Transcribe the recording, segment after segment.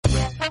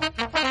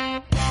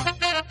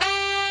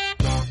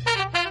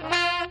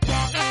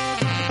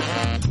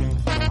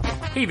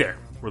Hey there,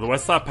 we're the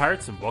Westlaw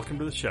Pirates and welcome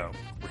to the show.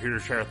 We're here to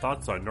share our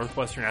thoughts on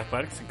Northwestern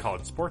athletics and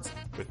college sports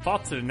with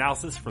thoughts and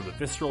analysis from the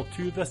visceral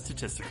to the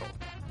statistical.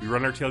 We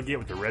run our tailgate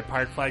with the red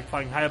pirate flag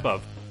flying high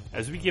above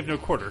as we give no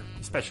quarter,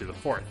 especially the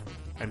fourth.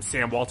 I'm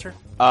Sam Walter.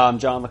 I'm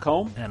John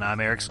Lacombe. And I'm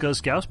Eric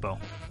Skoskauspo.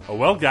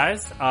 Well,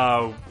 guys,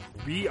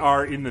 we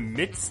are in the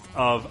midst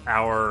of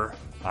our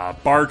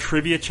bar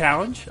trivia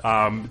challenge.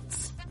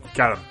 It's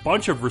got a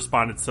bunch of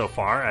respondents so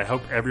far. I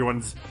hope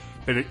everyone's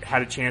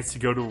had a chance to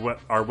go to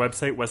our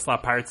website,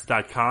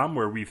 westlawpirates.com,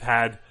 where we've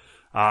had,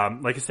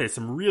 like I say,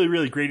 some really,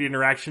 really great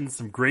interactions,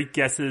 some great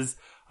guesses.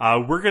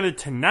 We're going to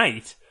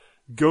tonight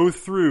go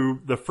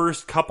through the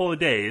first couple of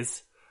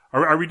days.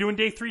 Are we doing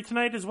day 3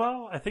 tonight as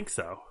well? I think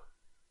so.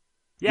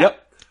 Yeah.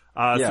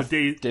 Yep.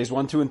 So days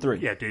 1, 2, and 3.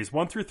 Yeah, days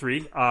 1 through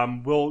 3.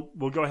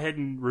 We'll go ahead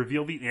and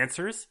reveal the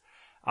answers,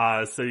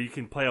 so you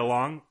can play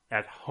along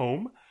at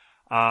home.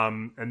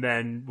 And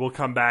then we'll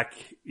come back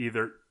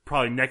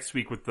probably next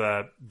week with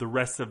the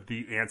rest of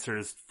the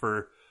answers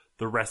for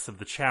the rest of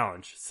the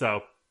challenge.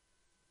 So,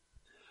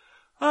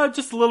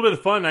 just a little bit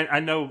of fun. I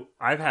know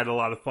I've had a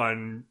lot of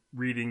fun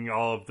reading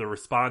all of the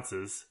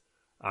responses.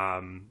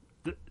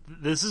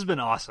 This has been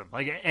awesome.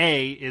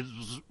 It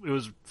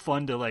was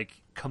fun to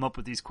come up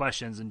with these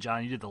questions, and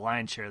John, you did the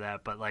lion's share of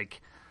that, but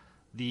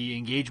the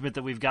engagement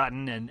that we've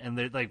gotten and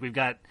we've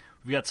got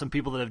some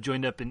people that have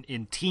joined up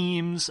in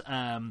teams,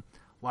 a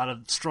lot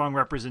of strong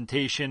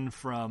representation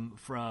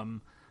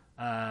from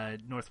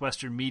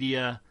Northwestern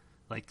media,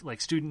 like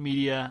student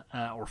media,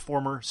 or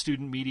former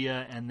student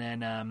media. And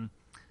then,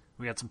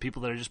 we got some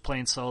people that are just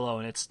playing solo,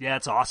 and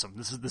it's awesome.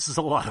 This is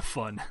a lot of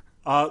fun.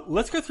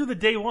 Let's go through the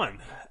day 1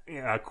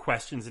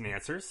 questions and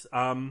answers.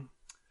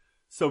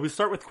 So we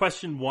start with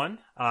question 1,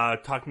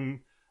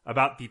 talking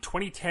about the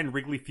 2010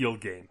 Wrigley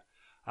Field game.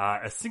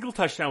 A single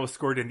touchdown was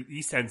scored in the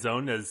east end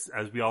zone. As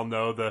we all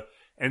know, the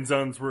end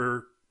zones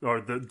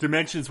or the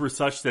dimensions were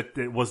such that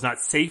it was not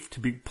safe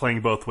to be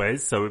playing both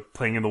ways, so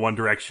playing in the one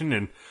direction.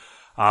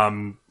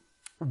 And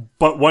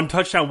but one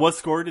touchdown was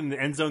scored in the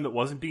end zone that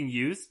wasn't being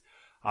used.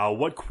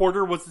 What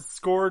quarter was it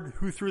scored?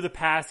 Who threw the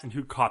pass? And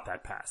who caught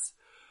that pass?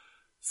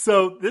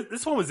 So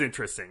this one was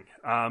interesting.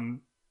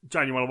 John,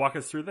 you want to walk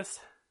us through this?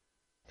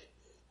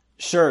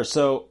 Sure.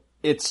 So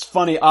it's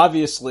funny,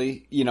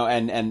 obviously,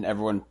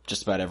 and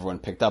just about everyone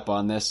picked up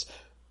on this.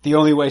 The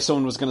only way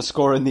someone was going to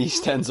score in the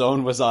East End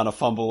zone was on a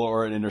fumble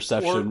or an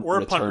interception or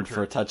returned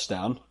for a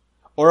touchdown.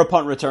 Or a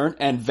punt return.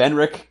 And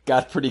Venrick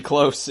got pretty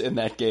close in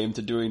that game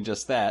to doing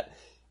just that.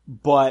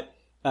 But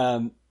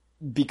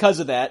because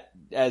of that,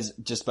 as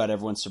just about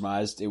everyone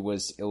surmised, it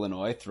was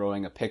Illinois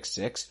throwing a pick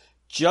six.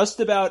 Just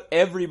about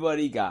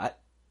everybody got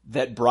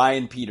that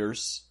Brian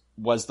Peters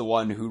was the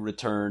one who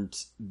returned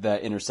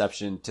the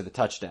interception to the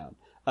touchdown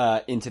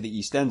into the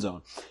East End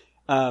zone.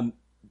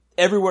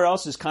 Everywhere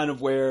else is kind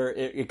of where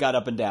it got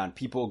up and down.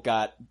 People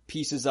got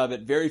pieces of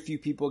it. Very few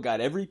people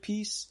got every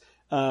piece.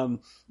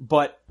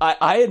 But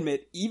I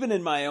admit, even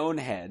in my own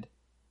head,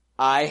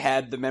 I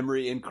had the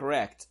memory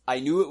incorrect. I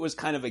knew it was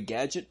kind of a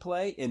gadget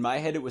play. In my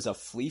head, it was a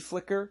flea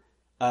flicker,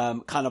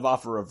 kind of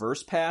off a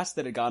reverse pass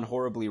that had gone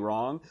horribly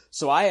wrong.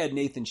 So I had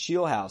Nathan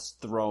Scheelhaase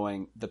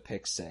throwing the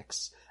pick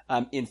six.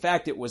 In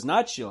fact, it was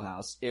not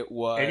Scheelhaase. It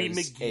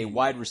was a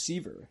wide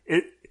receiver.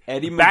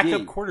 Eddie McGee,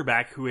 backup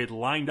quarterback who had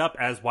lined up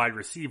as wide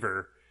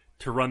receiver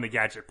to run the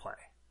gadget play.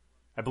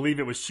 I believe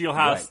it was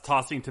Scheelhaase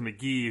tossing to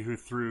McGee, who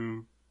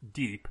threw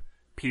deep.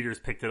 Peters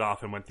picked it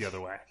off and went the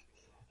other way.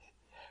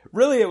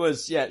 Really, it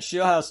was,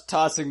 Scheelhaase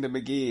tossing to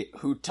McGee,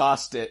 who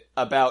tossed it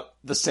about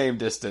the same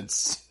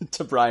distance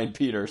to Brian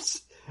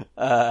Peters.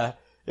 It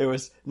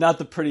was not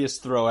the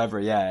prettiest throw ever,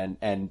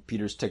 and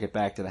Peters took it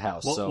back to the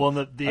house.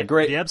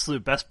 The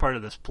absolute best part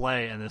of this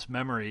play and this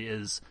memory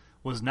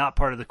was not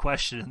part of the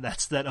question, and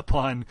that's that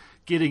upon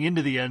getting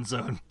into the end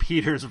zone,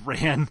 Peters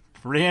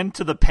ran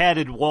to the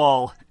padded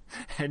wall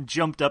and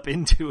jumped up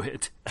into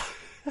it.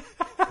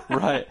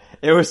 Right.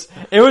 It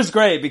was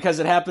great because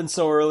it happened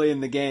so early in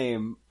the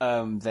game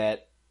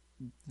that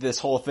this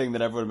whole thing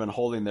that everyone had been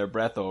holding their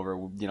breath over,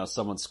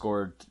 someone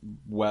scored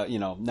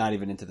not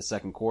even into the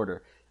second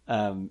quarter,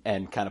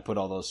 and kind of put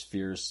all those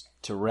fears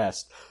to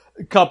rest.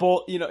 A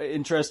couple,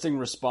 interesting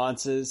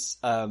responses.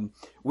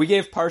 We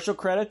gave partial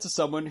credit to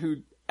someone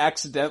who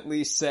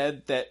accidentally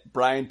said that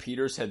Brian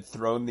Peters had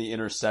thrown the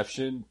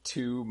interception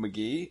to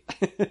McGee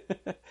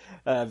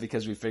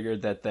because we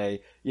figured that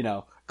they,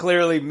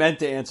 clearly meant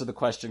to answer the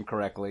question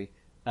correctly.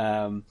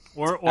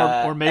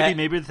 Or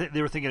maybe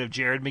they were thinking of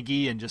Jared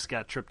McGee and just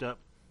got tripped up.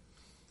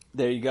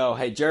 There you go.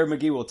 Hey, Jared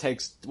McGee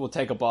will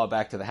take a ball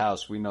back to the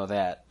house. We know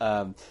that.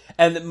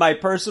 And my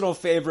personal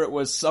favorite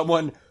was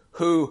someone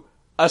who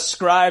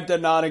ascribed a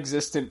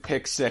non-existent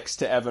pick six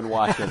to Evan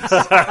Watkins.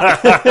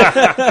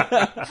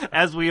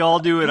 As we all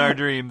do in our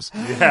dreams.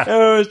 Yeah.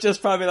 It was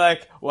just probably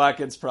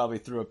Watkins probably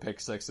threw a pick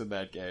six in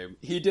that game.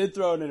 He did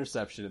throw an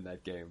interception in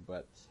that game,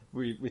 but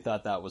we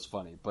thought that was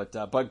funny.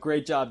 But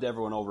great job to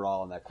everyone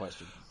overall on that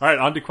question. All right,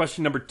 on to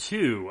question number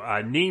 2.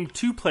 Name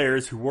 2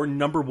 players who wore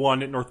number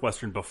 1 at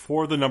Northwestern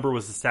before the number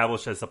was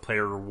established as a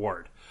player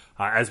reward.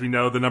 As we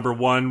know, the number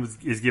 1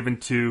 is given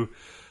to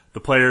the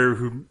player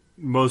who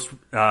most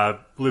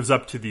lives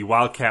up to the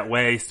Wildcat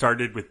way.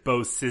 Started with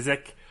Bo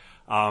Cizik.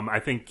 I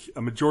think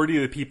a majority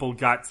of the people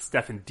got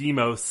Stefan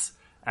Demos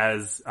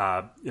as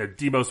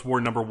Demos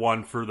wore number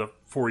 1 for the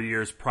 4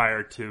 years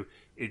prior to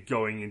it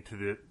going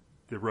into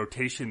the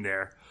rotation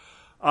there.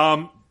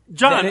 John,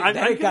 I'm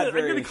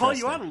going to call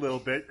you out a little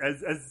bit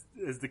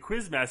as the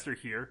quiz master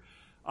here.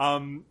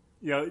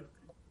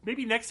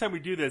 Maybe next time we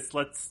do this,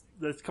 let's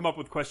come up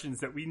with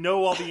questions that we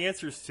know all the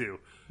answers to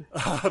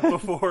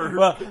before.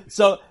 Well,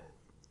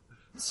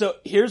 so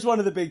here's one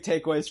of the big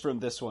takeaways from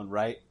this one,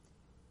 right?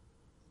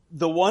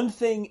 The one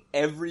thing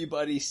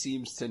everybody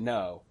seems to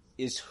know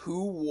is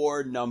who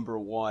wore number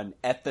 1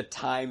 at the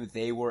time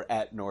they were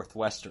at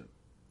Northwestern.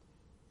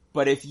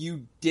 But if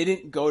you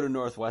didn't go to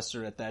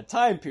Northwestern at that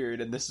time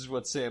period, and this is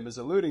what Sam is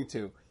alluding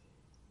to,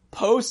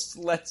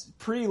 let's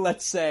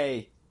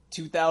say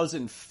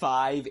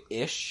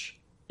 2005-ish,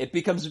 it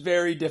becomes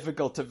very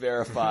difficult to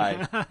verify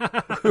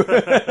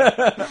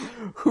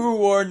who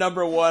wore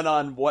number 1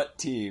 on what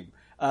team.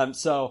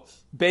 So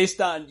based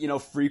on,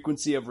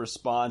 frequency of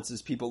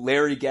responses,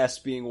 Larry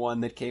Guest being one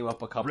that came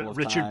up a couple of times.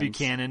 Richard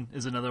Buchanan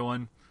is another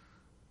one.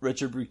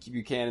 Richard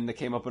Buchanan that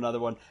came up another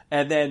one.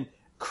 And then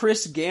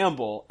Chris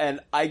Gamble, and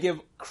I give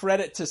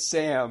credit to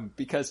Sam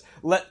because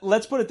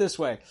let's put it this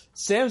way.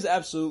 Sam's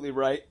absolutely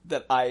right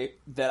that I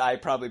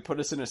probably put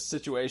us in a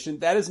situation.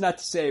 That is not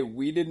to say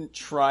we didn't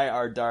try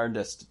our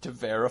darndest to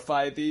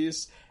verify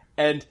these.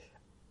 And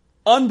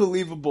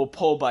unbelievable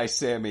pull by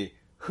Sammy,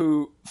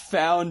 who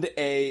found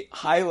a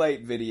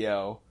highlight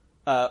video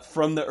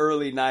from the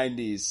early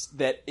 90s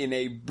that in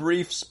a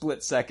brief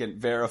split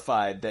second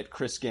verified that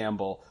Chris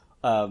Gamble,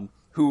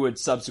 who would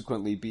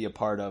subsequently be a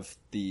part of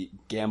the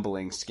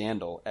gambling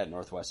scandal at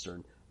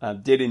Northwestern,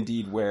 did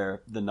indeed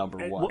wear the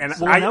number 1.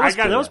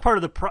 That was part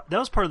of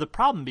the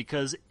problem,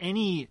 because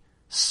any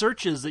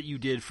searches that you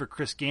did for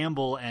Chris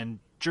Gamble and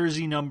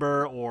jersey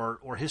number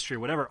or history or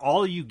whatever,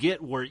 all you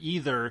get were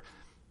either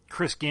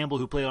Chris Gamble,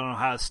 who played on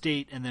Ohio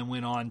State and then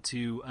went on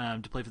to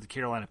play for the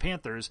Carolina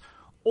Panthers,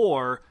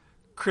 or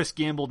Chris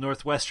Gamble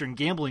Northwestern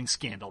gambling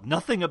scandal.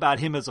 Nothing about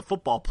him as a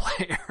football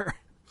player.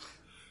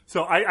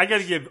 So I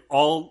got to give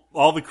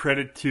all the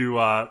credit to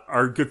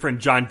our good friend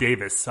John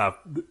Davis,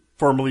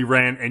 formerly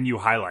ran NU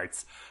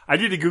Highlights. I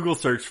did a Google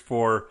search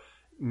for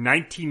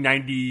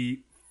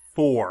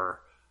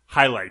 1994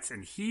 highlights,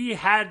 and he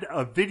had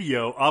a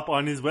video up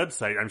on his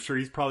website. I'm sure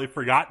he's probably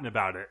forgotten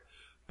about it,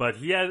 but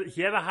he had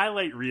a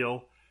highlight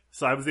reel.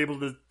 So I was able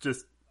to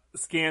just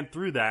scan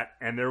through that,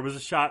 and there was a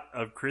shot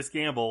of Chris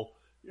Gamble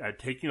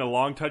taking a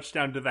long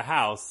touchdown to the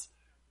house,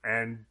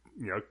 and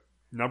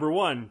number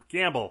 1,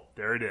 Gamble.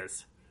 There it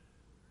is.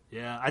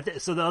 Yeah,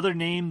 so the other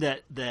name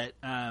that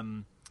I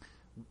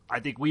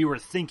think we were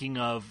thinking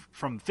of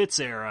from Fitz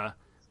era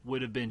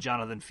would have been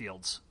Jonathan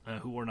Fields,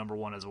 who wore number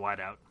 1 as a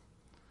wideout.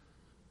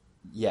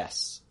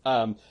 Yes.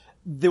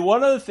 The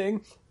one other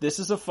thing, this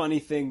is a funny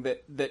thing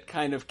that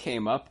kind of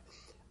came up.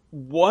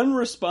 One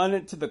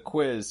respondent to the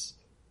quiz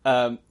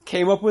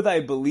came up with, I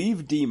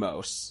believe,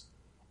 Demos,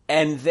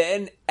 and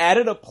then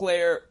added a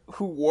player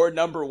who wore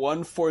number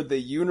 1 for the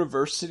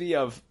University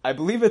of, I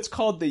believe it's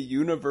called the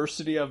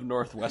University of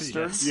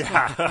Northwestern. Yes.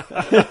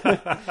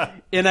 Yeah.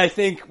 And I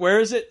think, where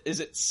is it?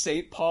 Is it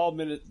St. Paul,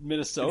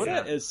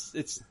 Minnesota? Yeah.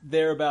 It's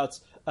thereabouts.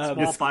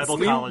 Small Bible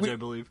college, I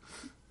believe.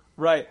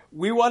 Right.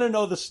 We want to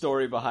know the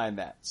story behind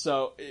that.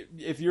 So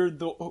if you're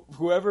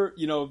whoever,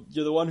 you're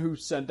the one who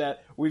sent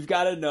that, we've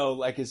got to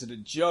know, is it a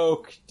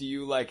joke? Do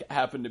you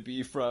happen to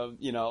be from,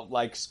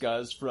 like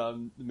Scuzz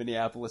from the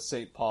Minneapolis,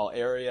 St. Paul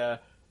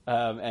area?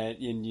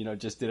 And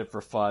just did it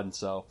for fun.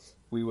 So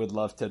we would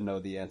love to know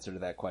the answer to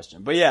that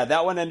question. But yeah,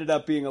 that one ended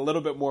up being a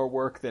little bit more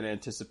work than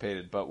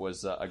anticipated, but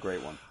was a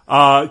great one.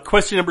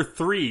 Question number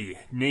 3.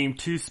 Name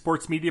 2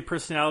 sports media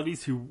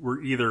personalities who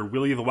were either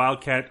Willie the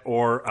Wildcat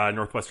or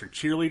Northwestern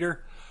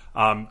cheerleader.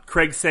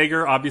 Craig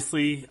Sager,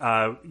 obviously,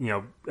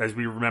 as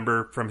we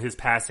remember from his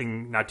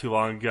passing not too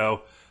long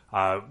ago,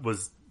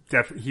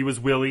 he was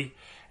Willie.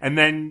 And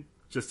then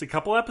just a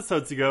couple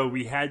episodes ago,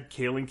 we had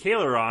Kaylin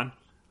Kaler on,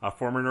 a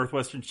former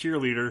Northwestern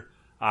cheerleader,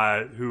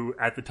 who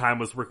at the time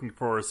was working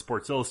for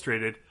Sports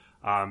Illustrated.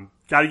 Got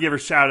to give her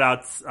shout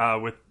outs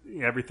with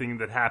everything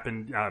that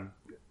happened.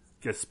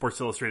 Guess Sports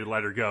Illustrated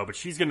let her go, but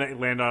she's going to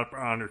land up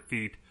on her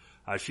feet.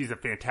 She's a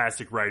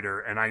fantastic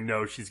writer, and I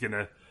know she's going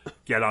to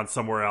get on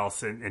somewhere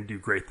else and do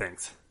great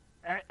things.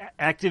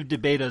 Active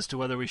debate as to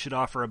whether we should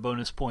offer a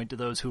bonus point to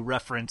those who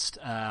referenced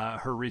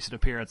her recent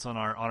appearance on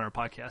our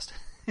podcast.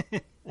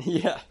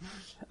 Yeah.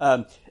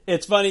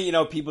 It's funny,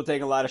 people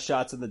take a lot of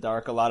shots in the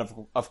dark. A lot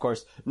of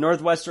course,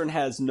 Northwestern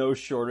has no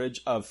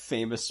shortage of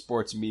famous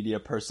sports media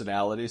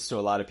personalities. So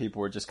a lot of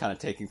people were just kind of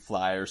taking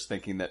flyers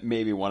thinking that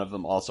maybe one of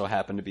them also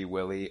happened to be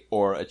Willie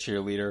or a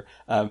cheerleader.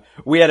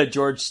 We had a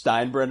George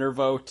Steinbrenner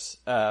vote,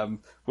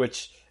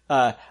 which,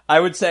 I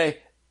would say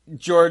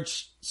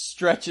George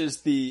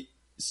stretches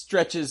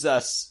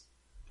us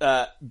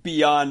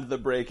beyond the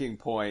breaking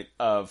point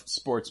of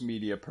sports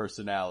media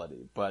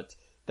personality, but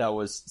that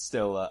was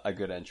still a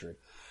good entry.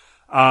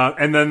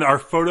 And then our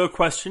photo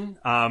question.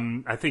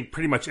 I think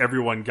pretty much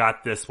everyone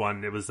got this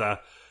one. It was,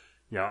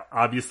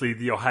 obviously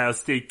the Ohio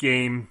State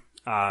game.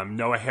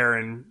 Noah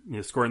Herron,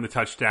 scoring the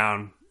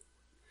touchdown.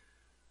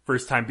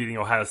 First time beating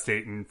Ohio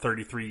State in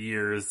 33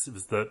 years. It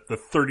was the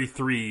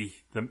 33,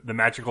 the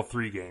magical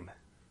 3 game.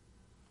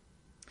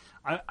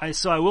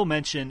 So I will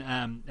mention,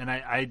 and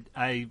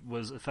I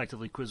was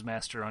effectively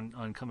quizmaster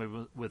on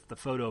coming with the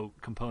photo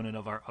component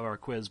of our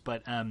quiz,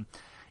 but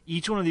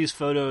each one of these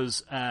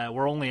photos,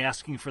 we're only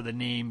asking for the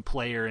name,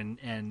 player,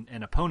 and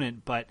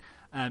opponent, but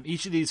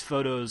each of these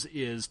photos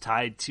is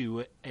tied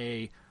to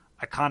an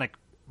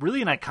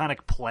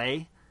iconic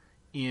play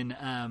in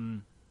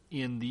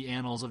the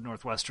annals of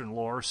Northwestern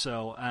lore.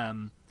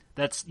 So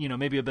that's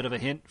maybe a bit of a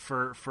hint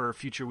for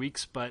future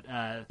weeks, but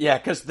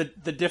because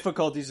the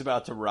difficulty's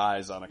about to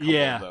rise on a couple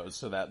of those,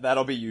 so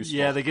that'll be useful.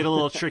 Yeah, they get a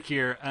little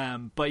trickier.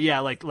 But yeah,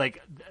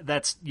 like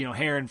that's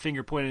Herron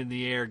finger pointed in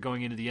the air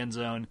going into the end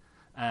zone,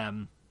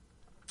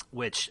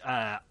 which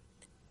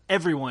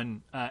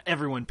everyone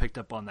picked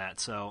up on that.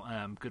 So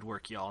good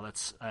work, y'all.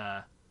 That's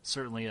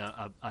certainly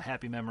a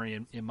happy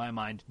memory in my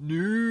mind.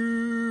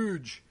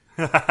 Nuge.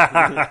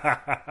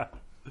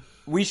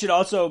 We should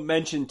also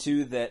mention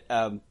too that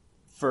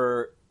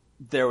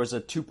there was a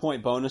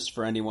 2-point bonus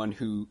for anyone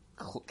who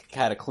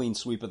had a clean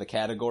sweep of the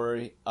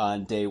category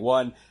on day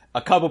 1.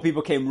 A couple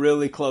people came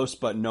really close,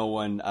 but no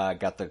one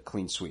got the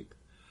clean sweep.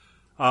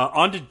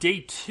 On to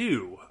day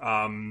 2.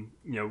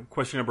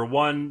 Question number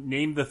 1: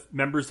 name the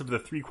members of the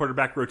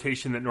 3-quarterback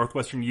rotation that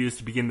Northwestern used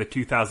to begin the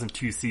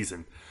 2002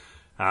 season.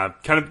 Kind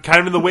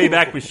of in the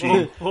Wayback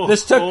Machine.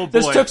 This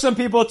took some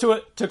people to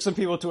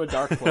a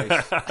dark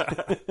place.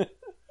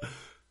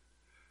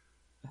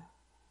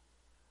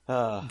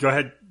 Go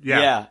ahead.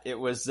 Yeah, it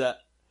was.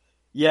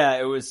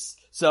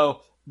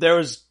 So there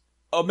was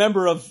a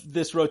member of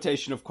this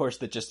rotation, of course,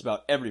 that just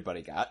about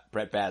everybody got,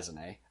 Brett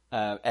Bazinet.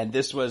 And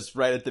this was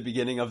right at the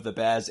beginning of the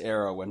Baz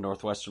era when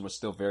Northwestern was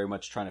still very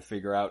much trying to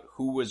figure out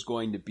who was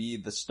going to be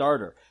the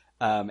starter.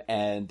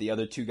 And the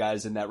other 2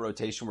 guys in that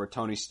rotation were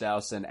Tony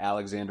Staus and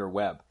Alexander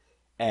Webb.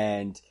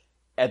 And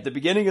at the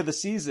beginning of the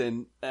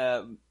season,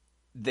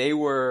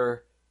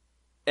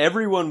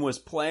 everyone was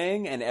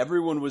playing and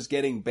everyone was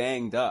getting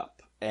banged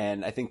up.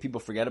 And I think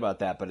people forget about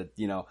that, but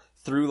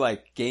through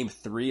like game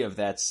 3 of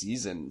that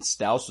season,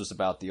 Staus was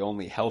about the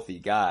only healthy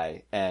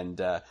guy,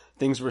 and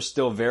things were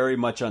still very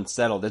much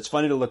unsettled. It's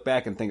funny to look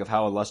back and think of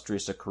how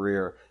illustrious a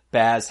career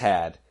Baz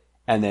had,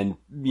 and then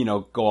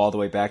go all the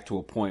way back to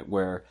a point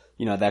where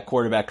that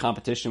quarterback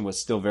competition was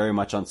still very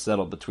much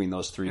unsettled between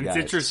those 3 guys.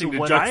 It's interesting to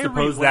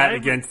juxtapose that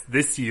against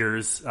this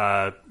year's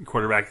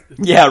quarterback.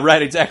 Yeah,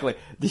 right, exactly.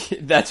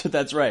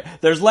 That's right.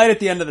 There's light at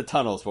the end of the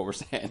tunnel is what we're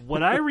saying.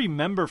 What I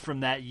remember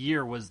from that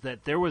year was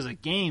that there was a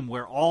game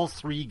where all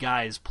 3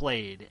 guys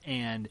played,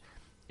 and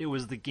it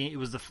was the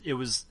game.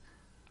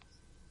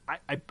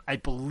 I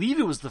believe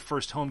it was the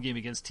first home game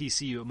against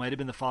TCU. It might have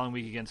been the following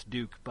week against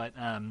Duke, but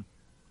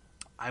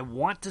I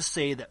want to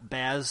say that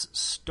Baz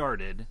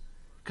started.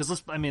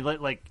 Because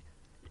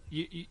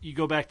you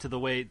go back to the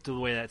way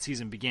that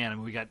season began. I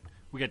mean, we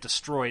got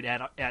destroyed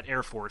at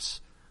Air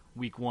Force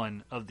week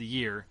 1 of the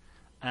year,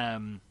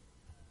 and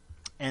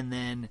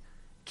then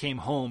came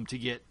home to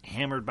get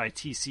hammered by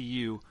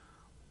TCU.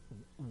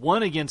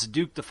 Won against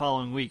Duke the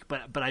following week,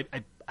 but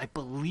I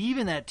believe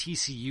in that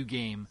TCU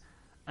game.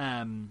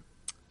 I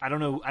don't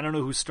know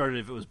who started,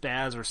 if it was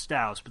Baz or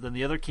Staus, but then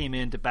the other came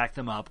in to back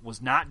them up.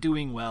 Was not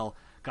doing well.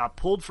 Got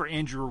pulled for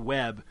Andrew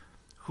Webb,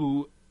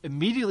 who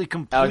immediately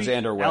completed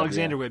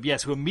Alexander Webb,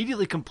 yes, who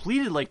immediately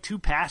completed like 2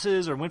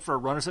 passes or went for a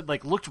run or something,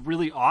 like looked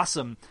really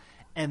awesome,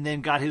 and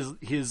then got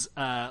his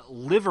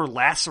liver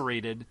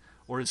lacerated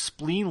or his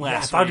spleen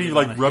lacerated. I thought he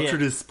like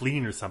ruptured his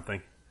spleen or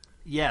something.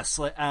 Yes,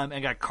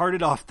 and got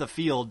carted off the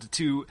field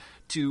to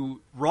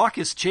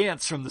raucous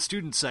chants from the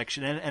student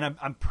section, and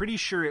I'm pretty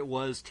sure it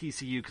was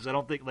TCU, because I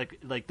don't think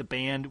like the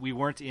band, we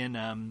weren't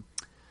in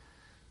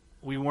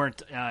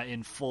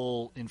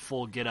full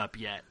get up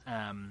yet.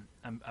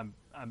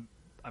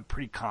 I'm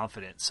pretty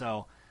confident.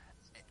 So,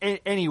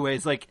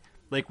 anyways, like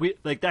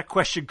that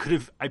question could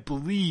have, I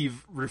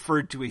believe,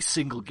 referred to a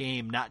single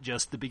game, not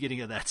just the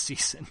beginning of that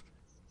season.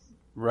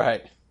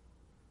 Right.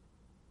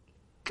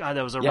 God,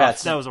 that was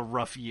a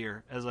rough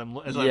year. As I'm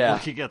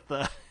looking at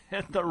the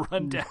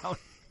rundown.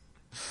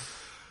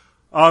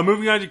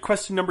 Moving on to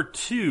question number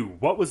 2.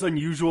 What was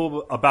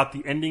unusual about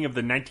the ending of the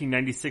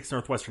 1996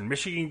 Northwestern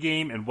Michigan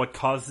game, and what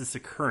caused this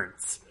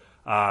occurrence?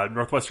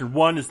 Northwestern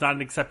 1 is not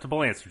an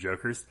acceptable answer,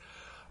 jokers.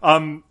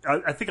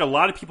 I think a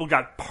lot of people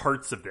got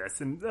parts of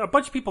this, and a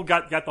bunch of people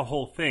got the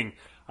whole thing.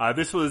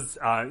 This was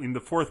in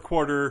the 4th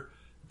quarter.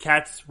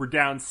 Cats were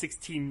down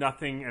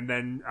 16-0, and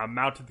then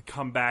mounted the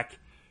comeback.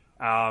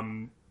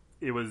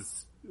 It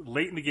was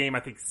late in the game.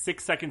 I think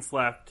 6 seconds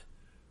left,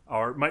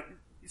 or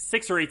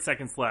 6 or 8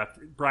 seconds left.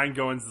 Brian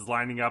Goins is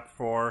lining up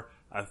for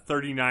a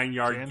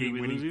 39-yard Cam, did we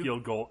lose game-winning you?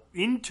 field goal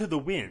into the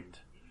wind.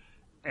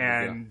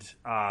 And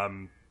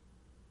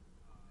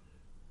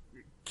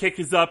kick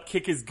is up,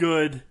 kick is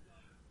good,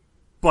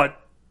 but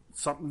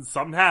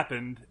something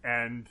happened,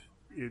 and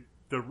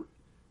the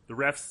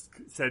refs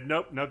said,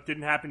 nope,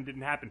 didn't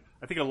happen.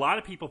 I think a lot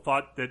of people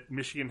thought that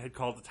Michigan had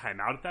called a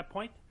timeout at that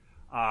point.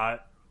 That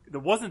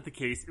wasn't the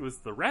case. It was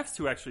the refs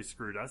who actually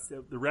screwed us.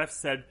 The refs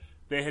said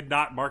they had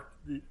not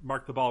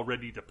marked the ball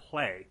ready to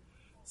play.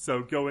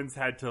 So Goins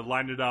had to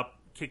line it up,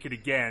 kick it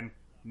again,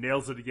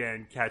 nails it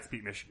again, Cats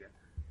beat Michigan.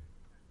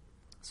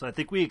 So I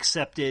think we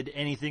accepted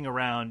anything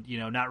around,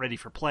 not ready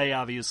for play,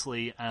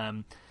 obviously.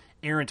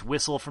 Errant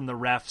whistle from the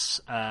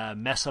refs,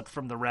 mess up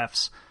from the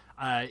refs.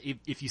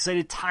 If you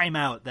cited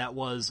timeout, that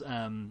was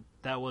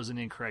an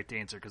incorrect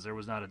answer because it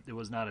was not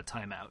a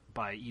timeout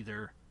by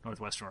either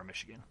Northwestern or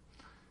Michigan.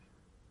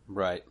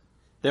 Right.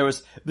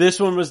 This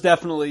one was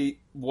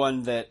definitely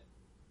one that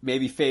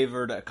maybe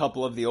favored a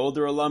couple of the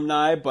older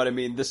alumni, but I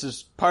mean, this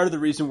is part of the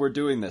reason we're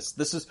doing this.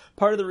 This is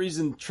part of the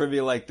reason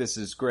trivia like this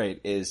is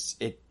great, is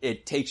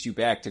it takes you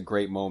back to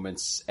great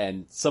moments,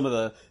 and some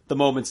of the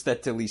moments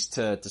that at least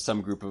to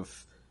some group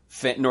of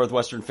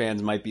Northwestern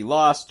fans might be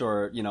lost,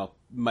 or,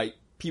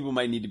 people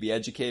might need to be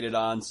educated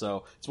on.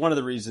 So it's one of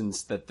the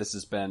reasons that this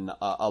has been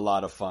a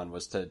lot of fun,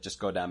 was to just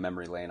go down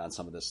memory lane on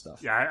some of this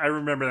stuff. Yeah, I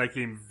remember that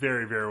game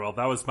very, very well.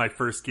 That was my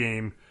first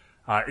game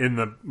in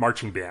the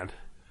marching band.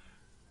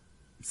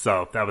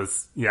 So that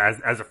was,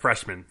 as a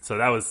freshman. So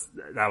that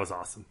was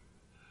awesome.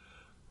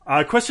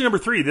 Question number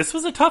 3. This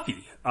was a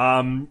toughie.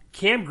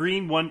 Cam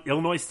Green won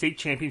Illinois state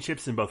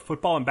championships in both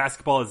football and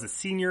basketball as a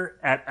senior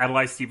at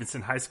Adlai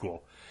Stevenson High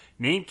School.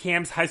 Name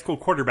Cam's high school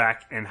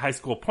quarterback and high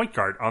school point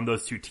guard on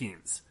those two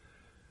teams.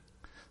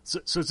 So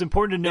it's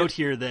important to note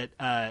here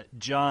that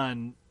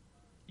John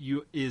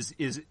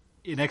is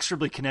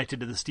inexorably connected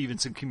to the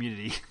Stevenson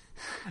community.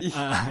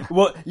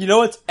 Well,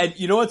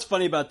 what's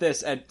funny about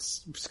this, and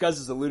Scuzz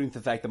is alluding to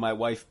the fact that my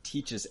wife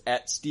teaches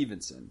at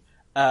Stevenson.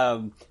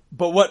 But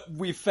what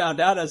we found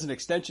out as an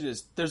extension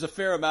is there's a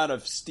fair amount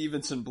of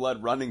Stevenson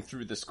blood running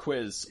through this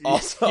quiz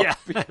also. Yeah,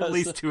 because, at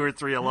least 2 or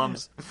 3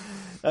 alums.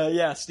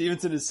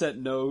 Stevenson has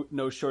sent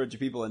no shortage of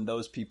people, and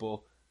those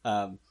people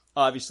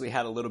obviously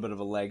had a little bit of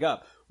a leg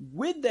up.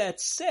 With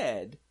that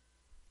said,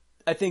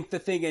 I think the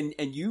thing,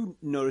 and you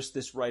noticed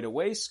this right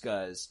away,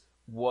 Scuzz,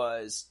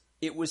 was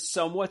it was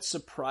somewhat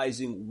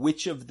surprising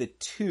which of the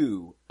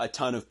two a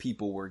ton of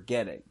people were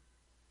getting.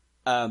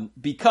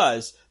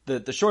 Because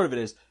the short of it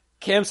is,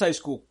 Cam's high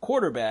school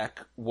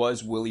quarterback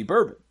was Willie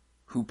Bourbon,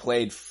 who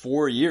played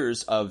 4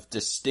 years of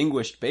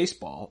distinguished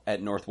baseball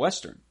at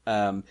Northwestern.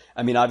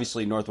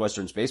 Obviously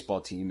Northwestern's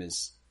baseball team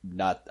is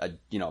not a,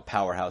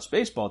 powerhouse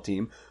baseball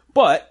team,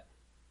 but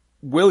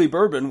Willie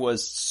Bourbon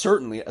was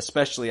certainly,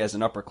 especially as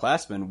an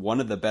upperclassman,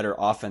 one of the better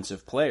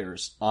offensive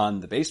players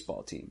on the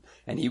baseball team.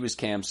 And he was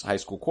Cam's high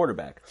school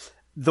quarterback.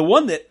 The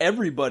one that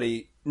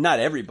not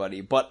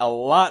everybody, but a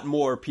lot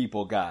more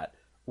people got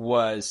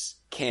was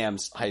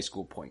Cam's high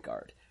school point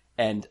guard.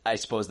 And I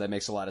suppose that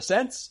makes a lot of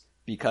sense,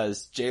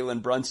 because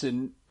Jalen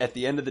Brunson, at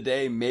the end of the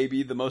day, may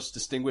be the most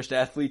distinguished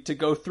athlete to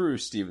go through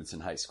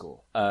Stevenson High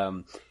School.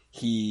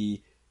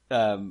 He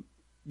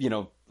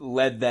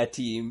led that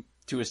team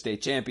to a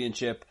state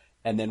championship,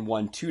 and then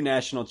won 2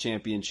 national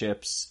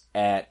championships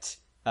at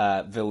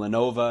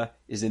Villanova,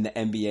 is in the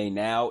NBA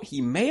now.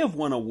 He may have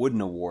won a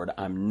Wooden Award.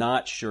 I'm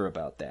not sure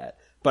about that.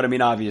 But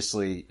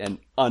obviously an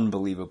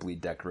unbelievably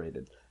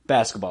decorated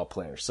basketball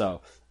player.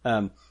 So,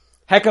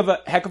 heck of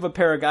a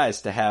pair of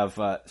guys to have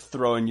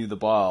throwing you the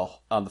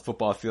ball on the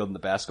football field and the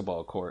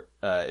basketball court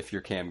if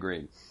you're Cam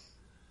Green.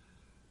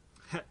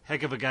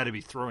 Heck of a guy to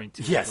be throwing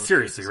to. Yeah,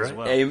 seriously, right?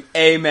 Well.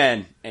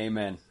 Amen.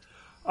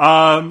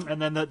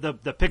 And then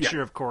the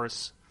picture, of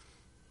course,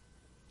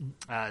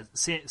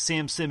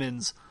 Sam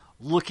Simmons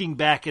looking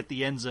back at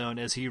the end zone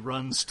as he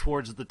runs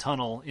towards the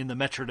tunnel in the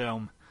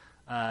Metrodome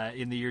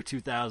in the year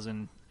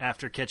 2000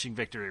 after catching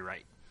Victory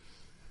right.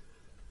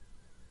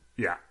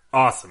 Yeah,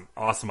 awesome.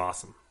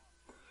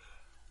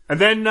 And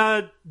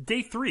then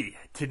day 3,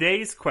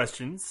 today's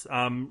questions.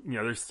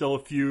 There's still a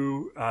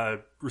few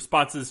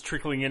responses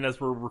trickling in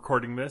as we're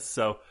recording this.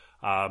 So,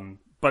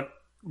 but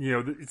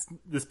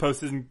this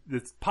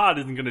pod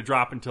isn't going to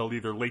drop until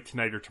either late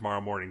tonight or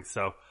tomorrow morning.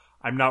 So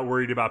I'm not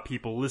worried about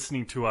people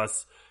listening to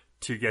us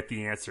to get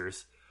the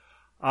answers.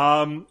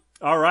 All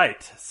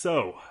right.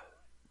 So,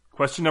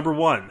 question number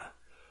 1: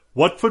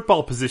 what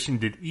football position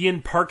did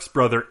Ian Park's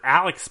brother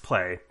Alex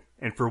play,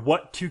 and for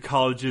what 2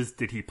 colleges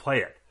did he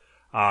play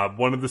at?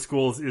 One of the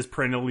schools is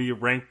perennially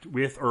ranked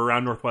with or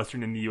around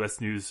Northwestern in the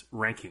U.S. News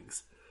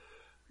rankings.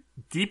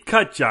 Deep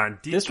cut, John.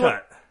 Deep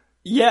cut.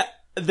 Yeah.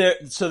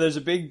 So there's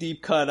a big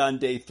deep cut on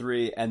day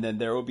 3, and then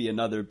there will be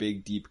another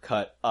big deep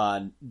cut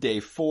on day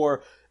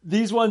 4.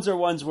 These ones are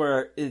ones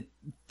where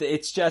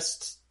it's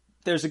just,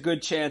 there's a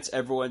good chance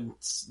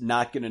everyone's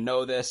not going to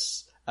know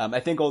this.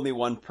 I think only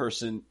one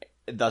person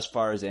thus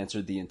far has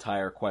answered the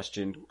entire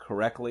question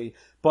correctly.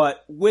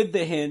 But with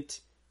the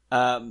hint,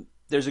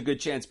 there's a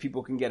good chance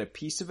people can get a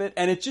piece of it.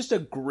 And it's just a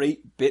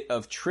great bit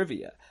of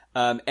trivia.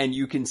 And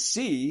you can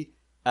see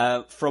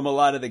from a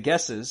lot of the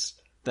guesses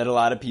that a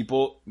lot of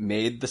people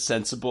made the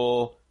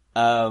sensible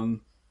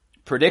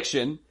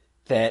prediction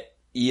that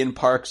Ian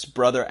Park's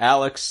brother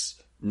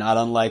Alex, not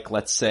unlike,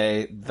 let's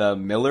say, the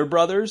Miller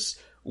brothers,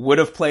 would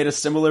have played a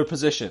similar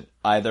position,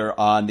 either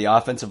on the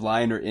offensive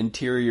line or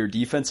interior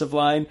defensive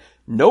line.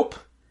 Nope.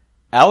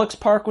 Alex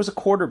Park was a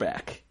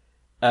quarterback.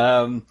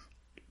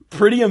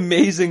 Pretty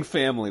amazing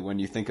family when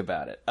you think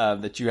about it,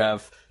 that you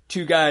have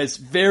two guys,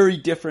 very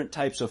different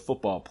types of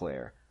football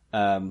player,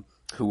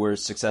 who were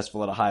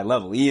successful at a high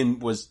level. Ian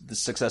was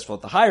successful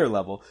at the higher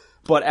level,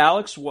 but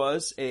Alex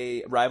was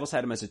Rivals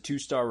had him as a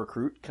 2-star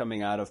recruit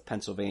coming out of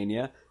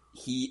Pennsylvania.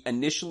 He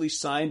initially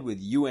signed with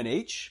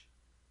UNH,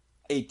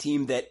 a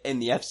team that in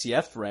the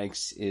FCF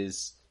ranks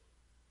is,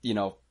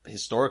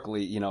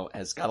 historically,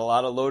 has got a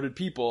lot of loaded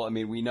people. I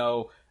mean, we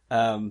know,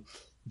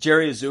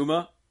 Jerry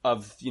Azuma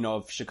of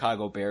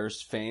Chicago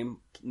Bears fame,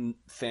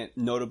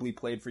 notably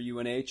played for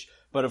UNH,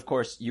 but of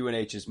course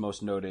UNH is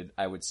most noted,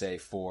 I would say,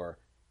 for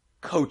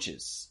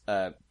coaches.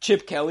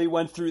 Chip Kelly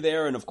went through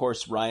there, and of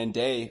course Ryan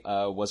Day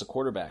was a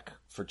quarterback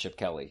for Chip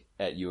Kelly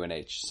at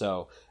UNH.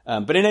 So,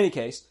 but in any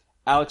case,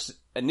 Alex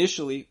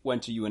initially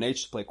went to UNH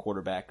to play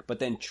quarterback, but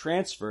then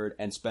transferred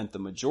and spent the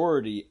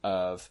majority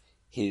of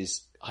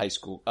his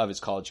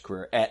college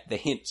career at the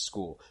Hint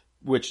School,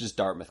 which is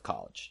Dartmouth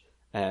College.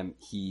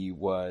 He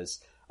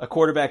was a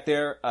quarterback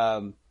there,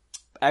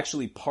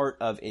 actually part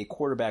of a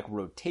quarterback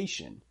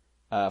rotation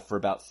for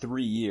about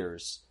 3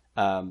 years.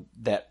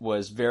 That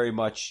was very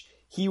much,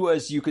 he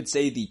was, you could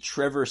say, the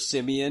Trevor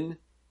Siemian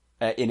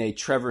in a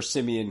Trevor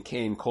Siemian,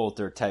 Kane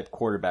Coulter type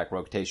quarterback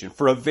rotation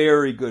for a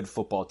very good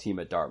football team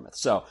at Dartmouth.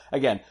 So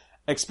again,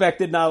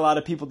 expected not a lot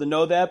of people to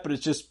know that, but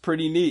it's just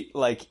pretty neat.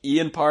 Like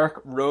Ian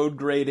Park, road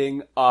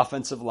grading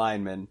offensive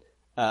lineman,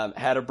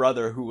 had a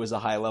brother who was a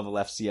high level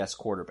FCS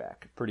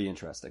quarterback. Pretty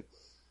interesting.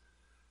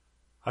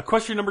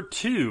 Question number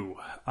 2.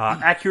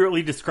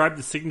 Accurately describe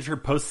the signature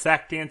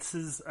post-sack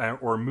dances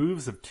or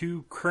moves of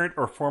 2 current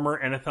or former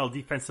NFL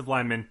defensive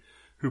linemen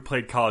who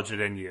played college at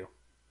NU.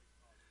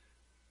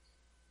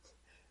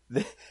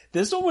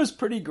 This one was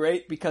pretty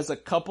great because a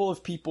couple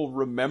of people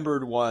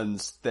remembered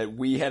ones that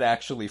we had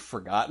actually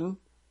forgotten.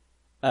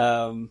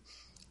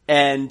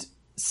 And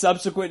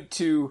subsequent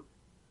to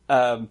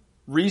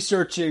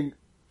researching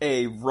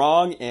a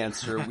wrong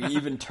answer, we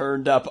even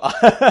turned up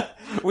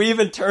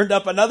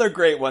another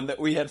great one that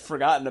we had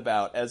forgotten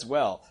about as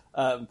well.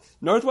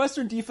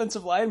 Northwestern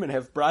defensive linemen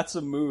have brought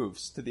some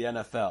moves to the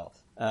NFL.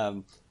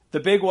 The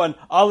big one,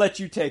 I'll let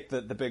you take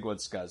the big one,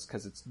 Scuzz,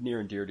 because it's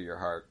near and dear to your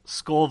heart.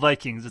 Skull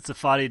Vikings. It's a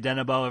Fadi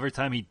Denebo. Every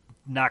time he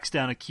knocks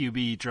down a QB,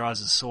 he draws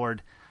his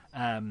sword.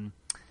 I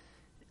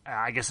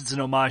guess it's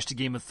an homage to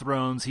Game of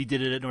Thrones. He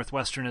did it at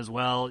Northwestern as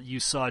well. You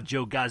saw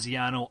Joe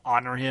Gaziano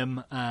honor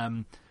him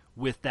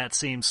with that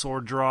same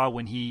sword draw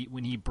when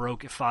he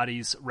broke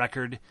Fadi's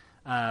record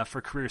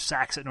for career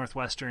sacks at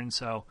Northwestern.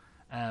 So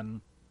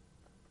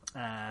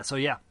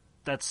yeah.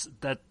 That's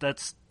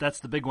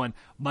the big one.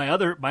 My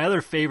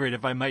other favorite,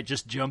 if I might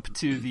just jump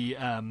into the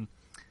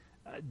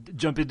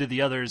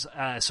others.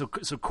 So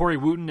Corey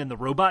Wooten and the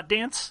robot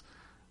dance,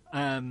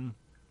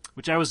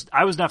 which I was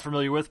not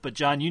familiar with, but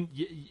John,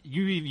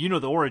 you know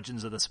the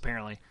origins of this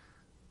apparently.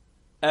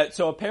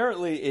 So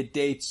apparently it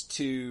dates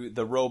to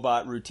the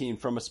robot routine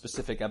from a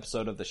specific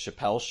episode of the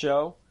Chappelle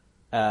Show.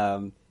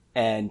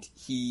 And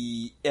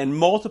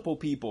multiple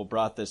people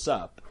brought this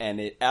up, and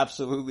it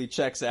absolutely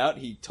checks out.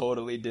 He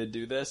totally did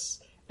do this,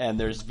 and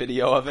there's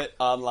video of it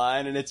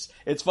online, and it's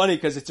funny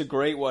because it's a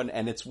great one,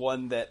 and it's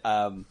one that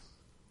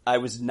I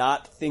was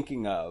not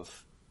thinking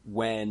of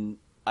when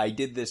I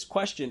did this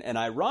question, and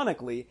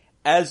ironically,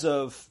 as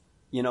of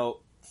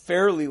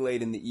fairly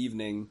late in the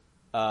evening,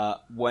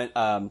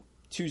 when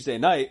Tuesday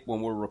night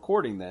when we're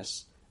recording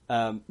this,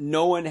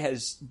 no one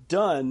has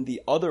done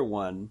the other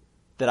one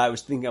that I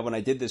was thinking of when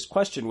I did this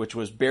question, which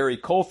was Barry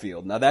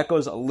Caulfield. Now that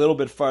goes a little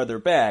bit farther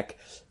back,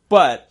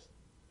 but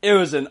it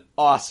was an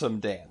awesome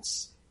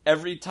dance.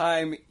 Every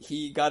time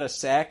he got a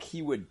sack,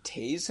 he would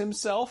tase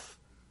himself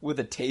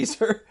with a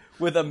taser,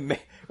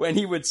 when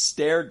he would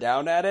stare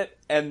down at it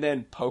and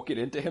then poke it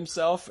into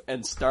himself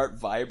and start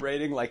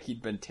vibrating like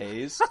he'd been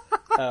tased.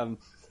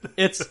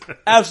 It's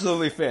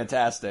absolutely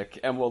fantastic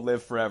and will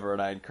live forever,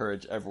 and I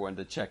encourage everyone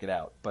to check it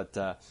out. But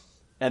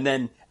and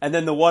then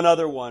the one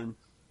other one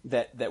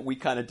that we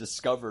kind of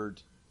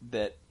discovered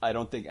that I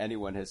don't think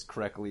anyone has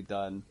correctly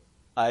done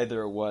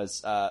either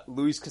was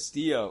Luis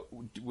Castillo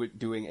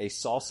doing a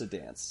salsa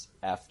dance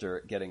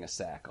after getting a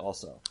sack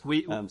also.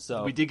 We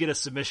did get a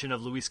submission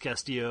of Luis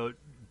Castillo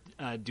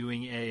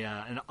doing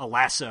a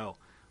lasso,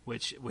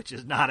 which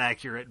is not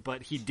accurate,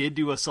 but he did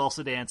do a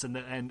salsa dance,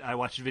 and I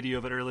watched a video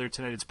of it earlier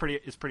tonight.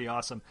 It's pretty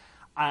awesome.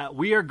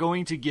 We are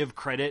going to give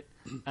credit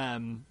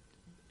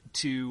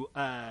to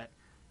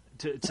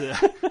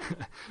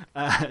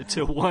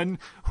one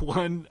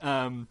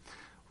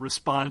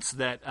response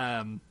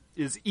that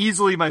is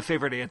easily my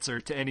favorite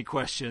answer to any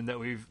question that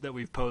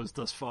we've posed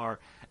thus far,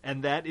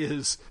 and that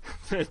is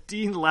that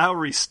Dean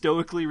Lowry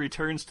stoically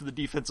returns to the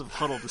defensive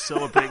huddle to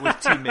celebrate with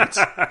teammates,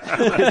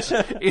 which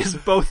is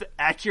both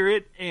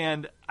accurate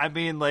and, I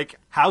mean, like,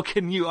 how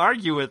can you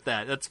argue with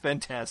that? That's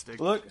fantastic.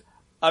 Look,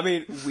 I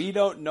mean, we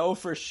don't know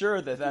for sure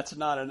that that's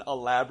not an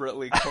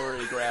elaborately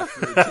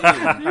choreographed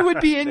routine. It would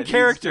be in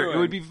character. It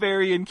would be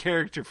very in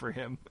character for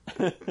him.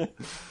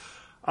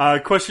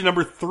 Question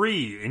number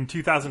 3. In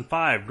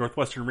 2005,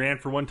 Northwestern ran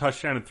for 1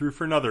 touchdown and threw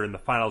for another in the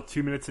final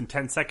 2 minutes and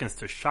 10 seconds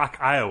to shock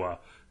Iowa,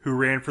 who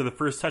ran for the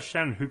first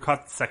touchdown and who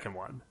caught the second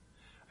one.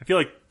 I feel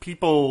like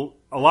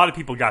a lot of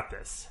people got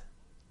this.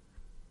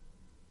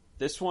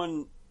 This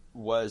one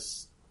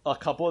was, a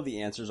couple of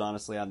the answers,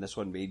 honestly, on this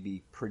one made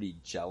me pretty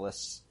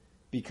jealous.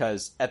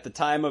 Because at the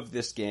time of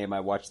this game,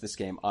 I watched this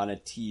game on a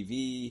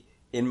TV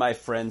in my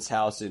friend's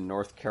house in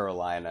North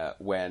Carolina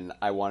when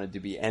I wanted to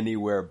be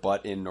anywhere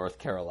but in North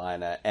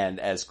Carolina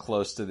and as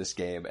close to this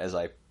game as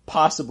I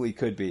possibly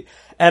could be.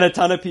 And a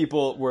ton of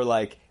people were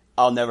like,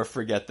 I'll never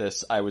forget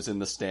this. I was in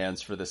the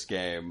stands for this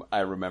game. I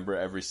remember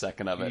every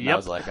second of it. And I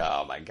was like,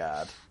 oh my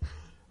God.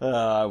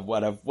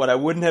 What I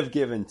wouldn't have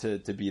given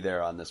to be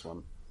there on this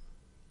one.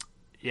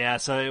 Yeah,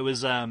 so it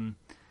was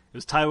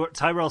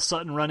Tyrell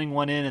Sutton running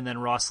one in, and then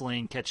Ross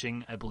Lane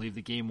catching, I believe,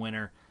 the game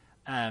winner.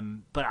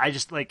 But I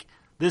just like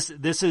this.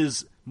 This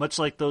is much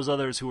like those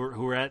others who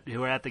were at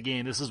the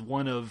game. This is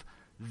one of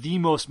the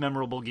most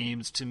memorable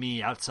games to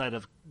me outside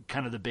of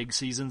kind of the big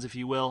seasons, if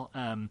you will.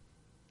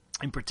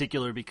 In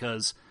particular,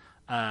 because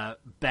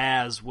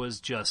Baz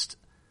was just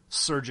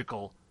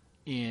surgical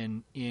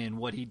in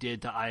what he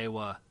did to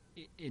Iowa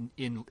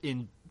in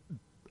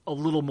a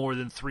little more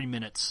than 3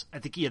 minutes. I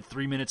think he had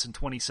 3 minutes and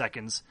 20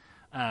 seconds.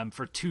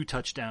 For 2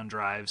 touchdown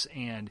drives,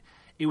 and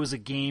it was a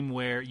game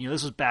where,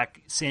 this was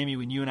back, Sammy,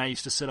 when you and I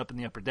used to sit up in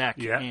the upper deck,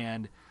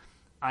 and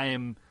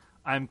I'm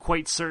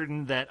quite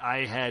certain that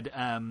I had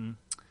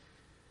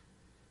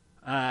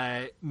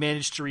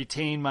managed to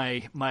retain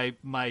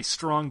my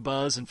strong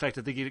buzz. In fact,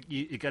 I think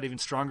it got even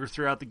stronger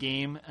throughout the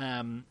game,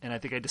 and I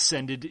think I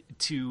descended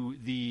to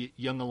the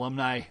young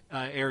alumni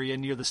area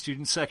near the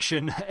student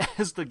section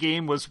as the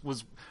game was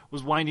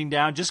winding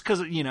down, just because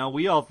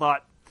we all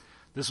thought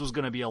this was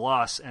going to be a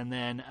loss, and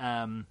then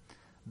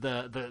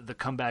the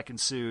comeback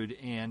ensued,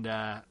 and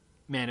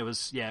man, it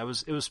was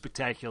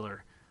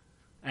spectacular,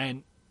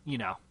 and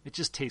it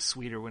just tastes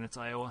sweeter when it's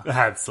Iowa.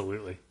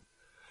 Absolutely.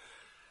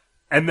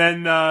 And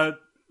then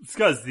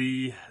Scuzz,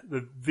 the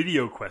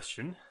video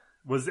question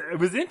was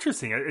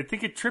interesting. I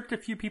think it tripped a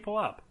few people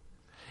up.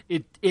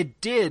 It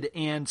did,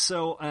 and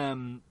so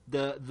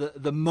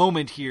the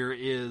moment here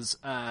is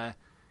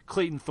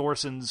Clayton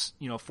Thorson's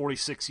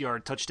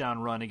 46-yard touchdown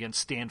run against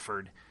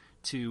Stanford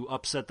to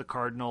upset the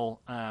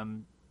Cardinal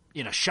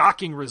in a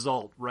shocking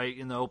result, right,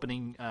 in the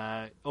opening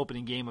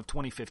game of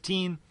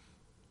 2015.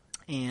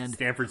 And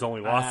Stanford's only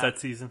lost that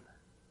season.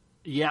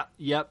 Yeah,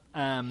 yep.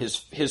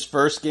 His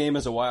first game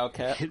as a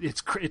Wildcat.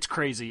 It's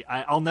crazy.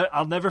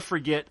 I'll never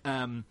forget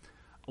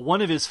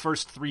one of his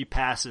first 3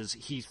 passes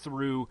he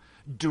threw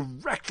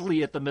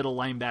directly at the middle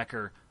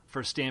linebacker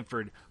for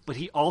Stanford, but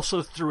he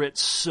also threw it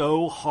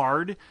so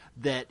hard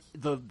that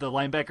the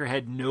linebacker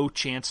had no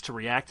chance to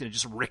react, and it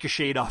just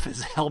ricocheted off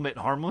his helmet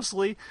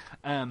harmlessly.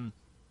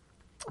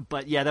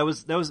 But yeah, it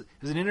was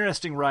an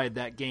interesting ride,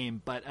 that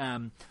game. But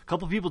a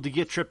couple people did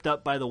get tripped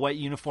up by the white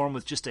uniform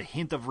with just a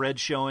hint of red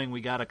showing.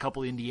 We got a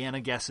couple Indiana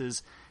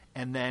guesses,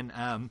 and then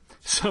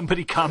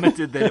somebody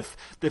commented that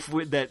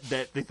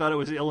that they thought it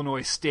was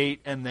Illinois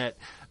State, and that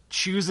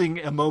choosing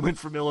a moment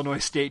from Illinois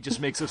State just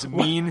makes us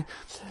mean.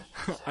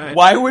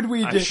 Why would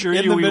we I'm sure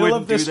we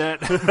wouldn't do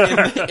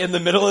that in the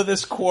middle of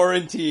this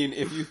quarantine?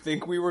 If you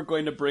think we were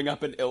going to bring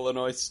up an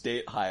Illinois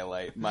State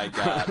highlight, my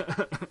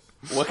God,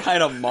 what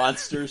kind of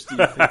monsters do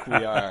you think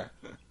we are?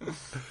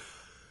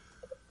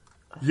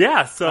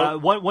 Yeah. So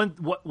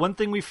one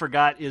thing we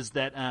forgot is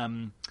that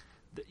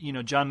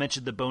John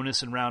mentioned the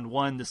bonus in round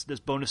 1. This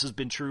bonus has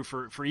been true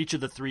for each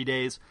of the 3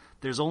 days.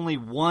 There's only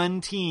one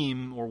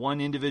team or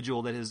one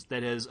individual that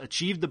has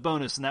achieved the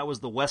bonus, and that was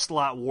the West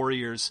Lot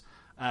Warriors,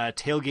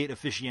 tailgate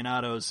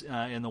aficionados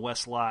in the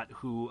West Lot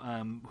who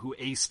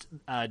aced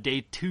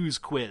day 2's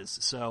quiz.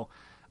 So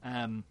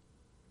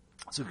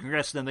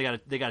congrats to them. They got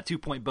a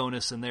 2-point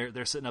bonus, and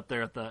they're sitting up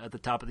there at the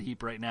top of the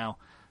heap right now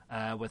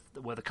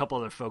with a couple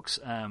other folks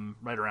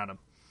right around them.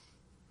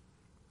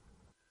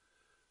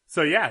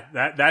 So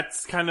yeah,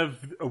 that's kind of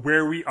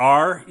where we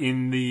are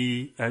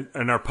in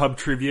our pub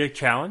trivia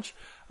challenge.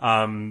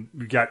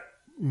 We've got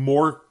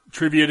more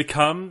trivia to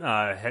come, on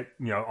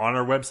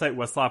our website,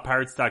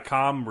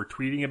 westlawpirates.com. We're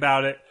tweeting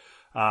about it.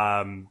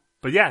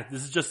 But yeah,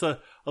 this is just a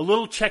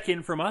little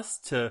check-in from us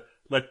to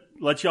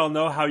let y'all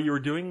know how you were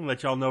doing,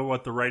 let y'all know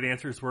what the right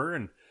answers were,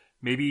 and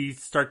maybe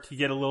start to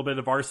get a little bit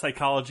of our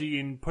psychology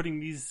in putting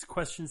these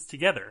questions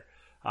together.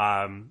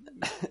 And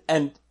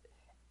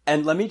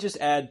let me just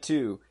add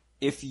too,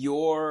 if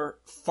you're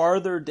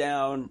farther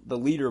down the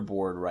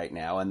leaderboard right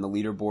now, and the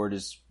leaderboard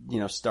is,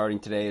 starting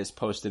today, is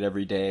posted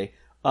every day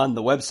on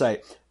the website,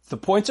 the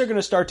points are going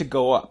to start to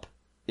go up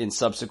in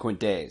subsequent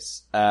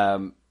days.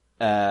 Not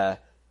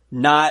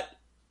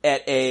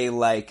at a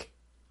like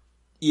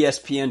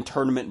ESPN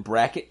tournament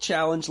bracket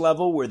challenge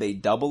level where they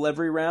double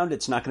every round.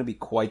 It's not going to be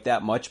quite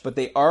that much, but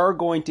they are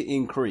going to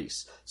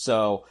increase.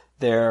 So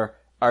there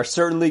are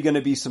certainly going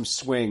to be some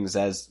swings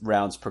as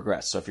rounds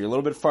progress. So if you're a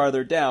little bit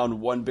farther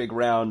down, one big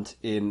round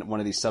in one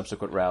of these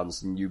subsequent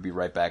rounds, and you'd be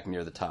right back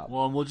near the top.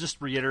 Well, and we'll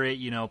just reiterate,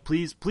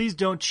 please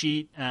don't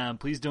cheat.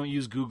 Please don't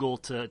use Google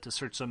to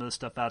search some of this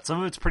stuff out.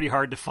 Some of it's pretty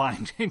hard to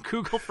find in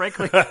Google,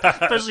 frankly,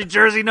 especially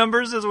jersey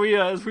numbers as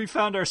we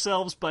found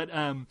ourselves. But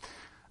I've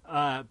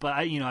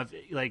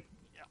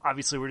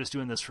obviously we're just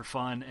doing this for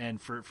fun and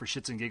for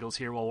shits and giggles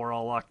here while we're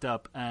all locked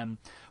up.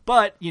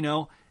 But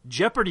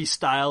Jeopardy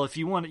style, if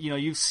you want,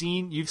 you've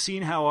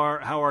seen how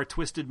our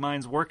twisted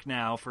minds work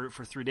now for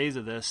 3 days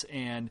of this,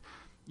 and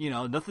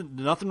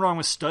nothing wrong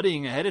with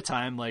studying ahead of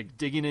time, like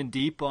digging in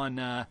deep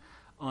on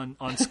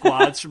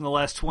squads from the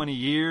last 20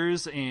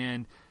 years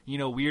and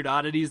weird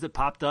oddities that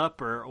popped up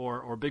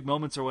or big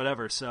moments or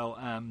whatever. So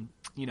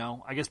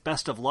I guess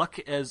best of luck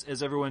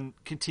as everyone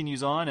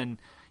continues on, and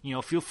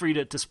feel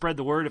free to spread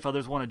the word if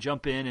others want to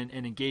jump in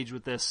and engage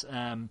with this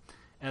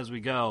as we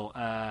go.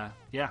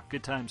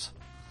 Good times.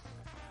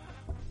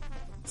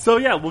 So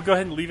yeah, we'll go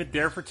ahead and leave it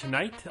there for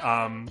tonight.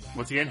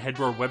 Once again, head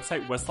to our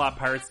website,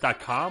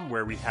 westlottpirates.com,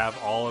 where we have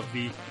all of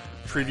the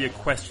trivia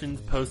questions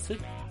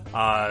posted.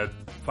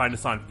 Find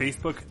us on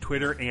Facebook,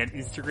 Twitter, and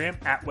Instagram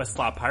at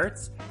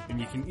westlottpirates, and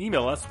you can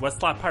email us,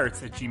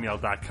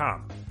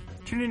 westlottpirates@gmail.com.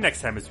 Tune in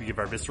next time as we give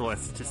our visceral and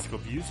statistical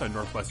views on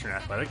Northwestern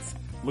athletics.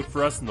 Look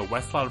for us in the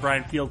West Lot of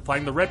Ryan Field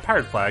flying the red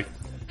pirate flag,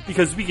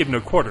 because we give no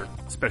quarter,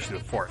 especially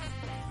the fourth.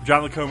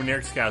 John Lacombe and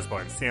Eric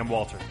Scasbo and Sam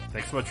Walter.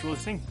 Thanks so much for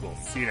listening. We'll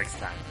see you next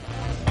time.